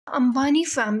Ambani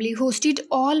family hosted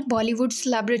all Bollywood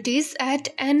celebrities at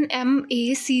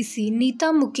NMACC Nita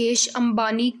Mukesh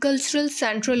Ambani Cultural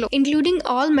Central, including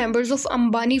all members of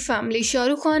Ambani family, Shah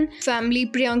Rukh Khan family,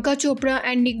 Priyanka Chopra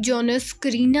and Nick Jonas,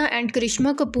 Kareena and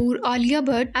Karishma Kapoor, Alia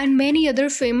Bhatt and many other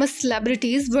famous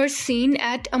celebrities were seen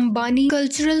at Ambani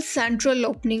Cultural Central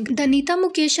opening. The Nita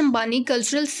Mukesh Ambani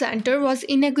Cultural Center was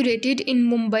inaugurated in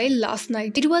Mumbai last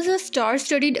night. It was a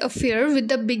star-studded affair with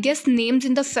the biggest names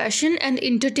in the fashion and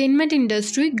entertainment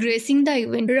industry gracing the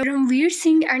event. Ranveer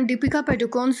Singh and Deepika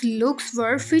Padukone's looks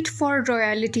were fit for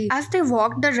royalty as they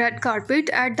walked the red carpet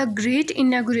at the great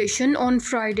inauguration on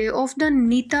Friday of the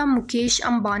Nita Mukesh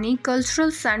Ambani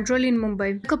Cultural Central in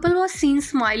Mumbai. The couple was seen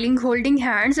smiling, holding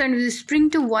hands and whispering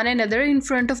to one another in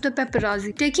front of the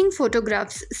paparazzi, taking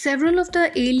photographs. Several of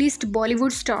the A-list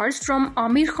Bollywood stars from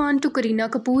Amir Khan to Kareena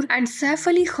Kapoor and Saif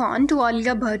Ali Khan to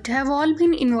Alia Bhatt have all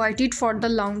been invited for the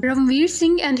lounge. Ranveer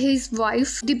Singh and his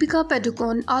wife Deepika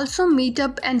Padukone also meet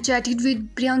up and chatted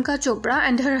with Priyanka Chopra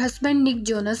and her husband Nick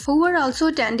Jonas, who were also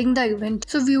attending the event.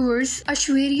 So viewers,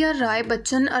 Aishwarya Rai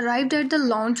Bachchan arrived at the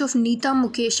launch of Nita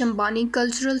Mukesh Ambani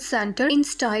Cultural Center in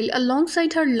style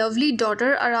alongside her lovely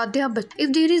daughter Aradhya Bachchan.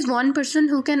 If there is one person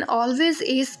who can always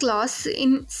ace class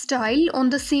in style on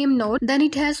the same note, then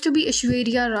it has to be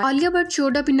Aishwarya Rai. Alia Bhatt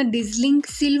showed up in a dazzling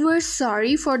silver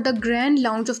sari for the grand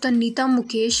launch of the Nita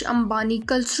Mukesh Ambani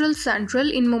Cultural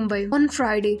Central in Mumbai on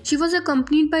Friday. She was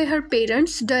accompanied by her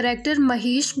parents, director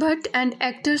Mahesh Bhatt and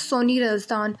actor Soni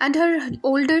Razdan, and her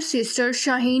older sister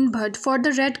Shaheen Bhatt for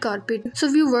the red carpet. So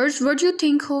viewers, what do you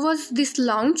think? How was this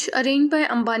launch arranged by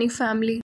Ambani family?